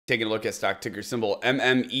taking a look at stock ticker symbol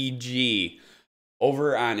MMEG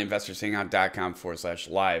over on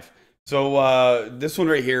investorshangout.com/live. So this one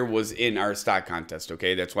right here was in our stock contest.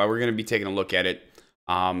 Okay, that's why we're going to be taking a look at it.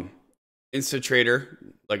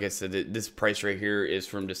 InstaTrader, like I said, this price right here is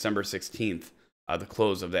from December 16th, the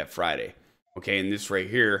close of that Friday. Okay, and this right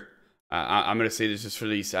here, I'm going to say this is for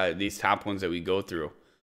these top ones that we go through.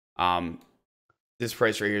 This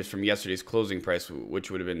price right here is from yesterday's closing price,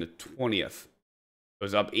 which would have been the 20th. It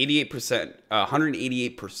was up 88%,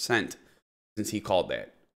 188% since he called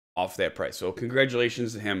that off that price. So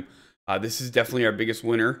congratulations to him. This is definitely our biggest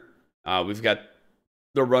winner. We've got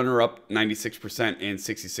the runner-up 96% and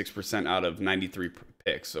 66% out of 93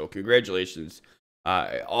 picks. So congratulations,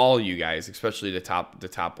 all you guys, especially the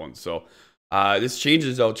top ones. So this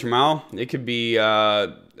changes though. Tomorrow it could be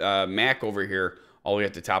Mac over here all the way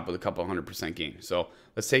at the top with a couple 100% gain. So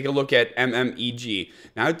let's take a look at MMEG.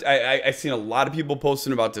 Now I've seen a lot of people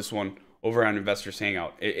posting about this one over on Investors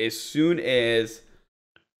Hangout. As soon as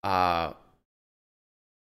I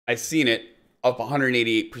seen it up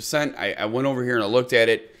 188%, I went over here and I looked at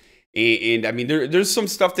it, and I mean there's some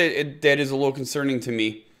stuff that is a little concerning to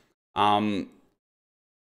me. And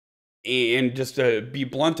just to be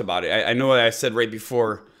blunt about it, I know I said right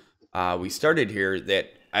before we started here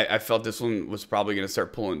that I felt this one was probably going to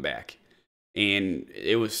start pulling back, and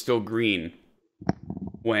it was still green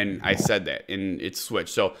when I said that, and it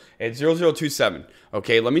switched. So at 0027,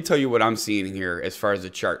 okay, let me tell you what I'm seeing here as far as the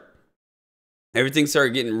chart. Everything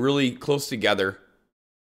started getting really close together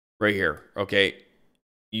right here, okay?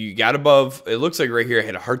 You got above, it looks like right here I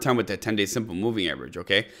had a hard time with that 10-day simple moving average,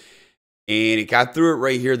 okay? And it got through it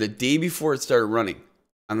right here the day before it started running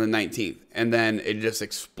on the 19th, and then it just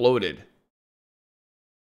exploded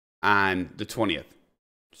on the 20th,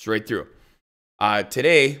 straight through.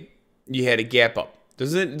 Today, you had a gap up.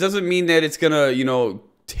 Doesn't mean that it's gonna,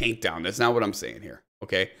 tank down. That's not what I'm saying here,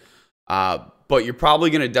 okay? But you're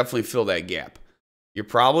probably gonna definitely fill that gap. You're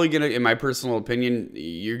probably gonna, in my personal opinion,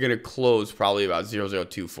 you're gonna close probably about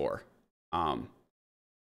 0024,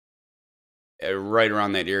 right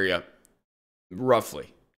around that area, roughly.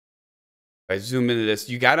 If I zoom into this,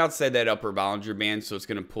 you got outside that upper Bollinger Band, so it's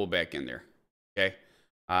gonna pull back in there, okay?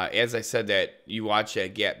 As I said that, you watch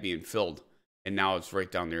that gap being filled, and now it's right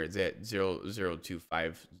down there. It's at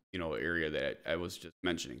 0025, area that I was just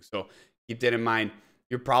mentioning. So keep that in mind.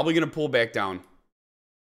 You're probably going to pull back down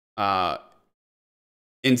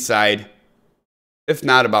inside, if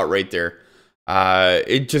not about right there.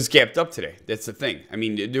 It just gapped up today. That's the thing. I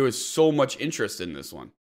mean, there was so much interest in this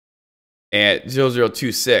one. At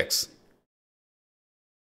 0026,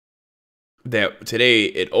 that today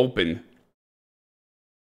it opened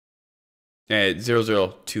at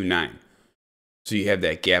 0029. So you have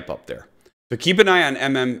that gap up there. So keep an eye on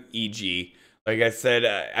MMEG. Like I said,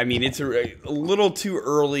 I mean, it's a little too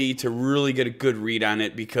early to really get a good read on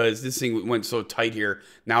it because this thing went so tight here.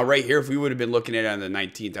 Now, right here, if we would have been looking at it on the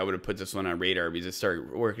 19th, I would have put this one on radar because it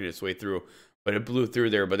started working its way through. But it blew through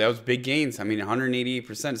there. But that was big gains. I mean, 188%.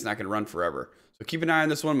 It's not going to run forever. So keep an eye on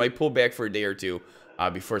this one. Might pull back for a day or two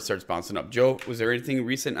before it starts bouncing up. Joe, was there anything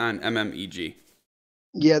recent on MMEG?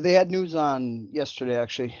 Yeah, they had news on yesterday,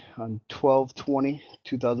 actually, on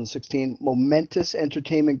 12/20/2016. Momentous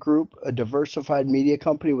Entertainment Group, a diversified media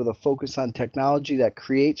company with a focus on technology that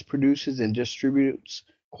creates, produces, and distributes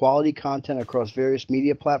quality content across various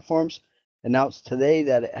media platforms, announced today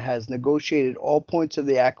that it has negotiated all points of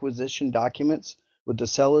the acquisition documents with the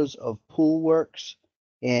sellers of Poolworks,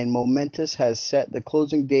 and Momentous has set the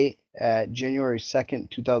closing date at January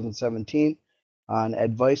 2nd, 2017, on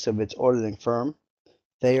advice of its auditing firm,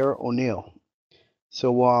 Thayer O'Neill.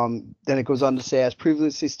 So then it goes on to say, as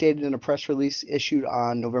previously stated in a press release issued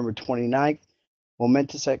on November 29th,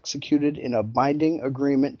 Momentous executed in a binding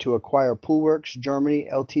agreement to acquire Poolworks Germany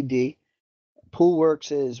Ltd.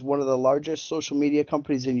 Poolworks is one of the largest social media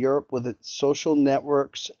companies in Europe with its social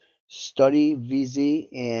networks StudyVZ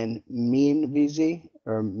and MeinVZ,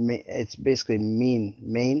 or it's basically Main,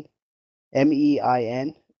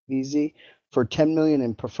 MEIN-VZ, for $10 million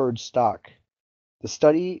in preferred stock. The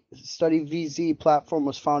StudyVZ platform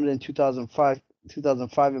was founded in 2005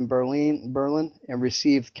 in Berlin, and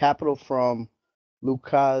received capital from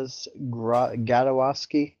Lukas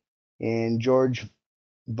Gadowski and George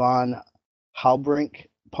von Halbrink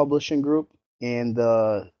Publishing Group and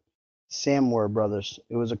the Samwer brothers.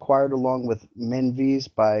 It was acquired along with Menvies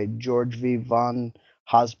by George V. von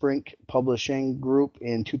Halbrink Publishing Group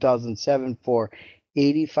in 2007 for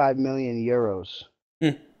 85 million euros.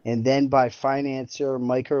 And then by financier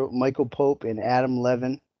Michael Pope and Adam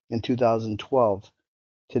Levin in 2012.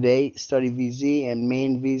 Today, Study VZ and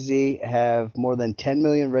Main VZ have more than 10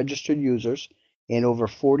 million registered users and over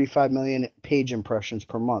 45 million page impressions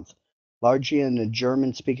per month, largely in the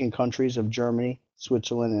German-speaking countries of Germany,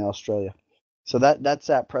 Switzerland, and Australia. So that's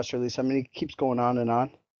that press release. I mean, it keeps going on and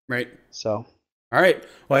on. Right. So, all right.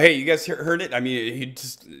 Well, hey, you guys heard it. I mean,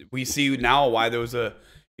 we see now why there was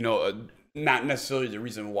not necessarily the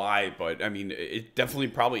reason why, but I mean, it definitely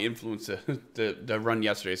probably influenced the run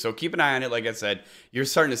yesterday. So keep an eye on it. Like I said, you're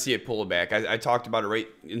starting to see it pull back. I talked about it right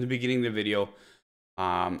in the beginning of the video.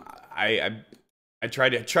 I'd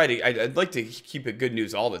like to keep it good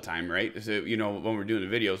news all the time, right? So, when we're doing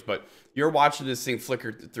the videos, but you're watching this thing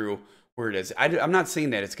flicker through where it is. I'm not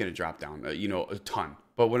saying that it's going to drop down, a ton,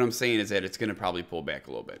 but what I'm saying is that it's going to probably pull back a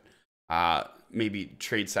little bit. Maybe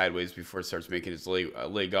trade sideways before it starts making its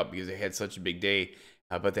leg up because it had such a big day.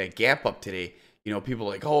 But that gap up today, people are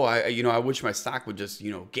like, oh, I wish my stock would just,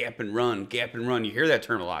 gap and run. You hear that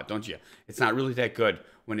term a lot, don't you? It's not really that good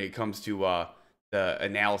when it comes to the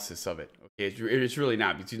analysis of it. Okay, it's really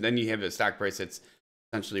not, because then you have a stock price that's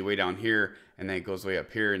essentially way down here, and then it goes way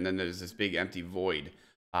up here, and then there's this big empty void.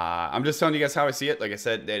 I'm just telling you guys how I see it. Like I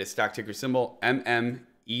said, that is stock ticker symbol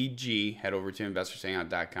MMEG. Head over to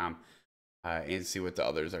investorshangout.com and see what the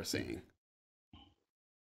others are saying.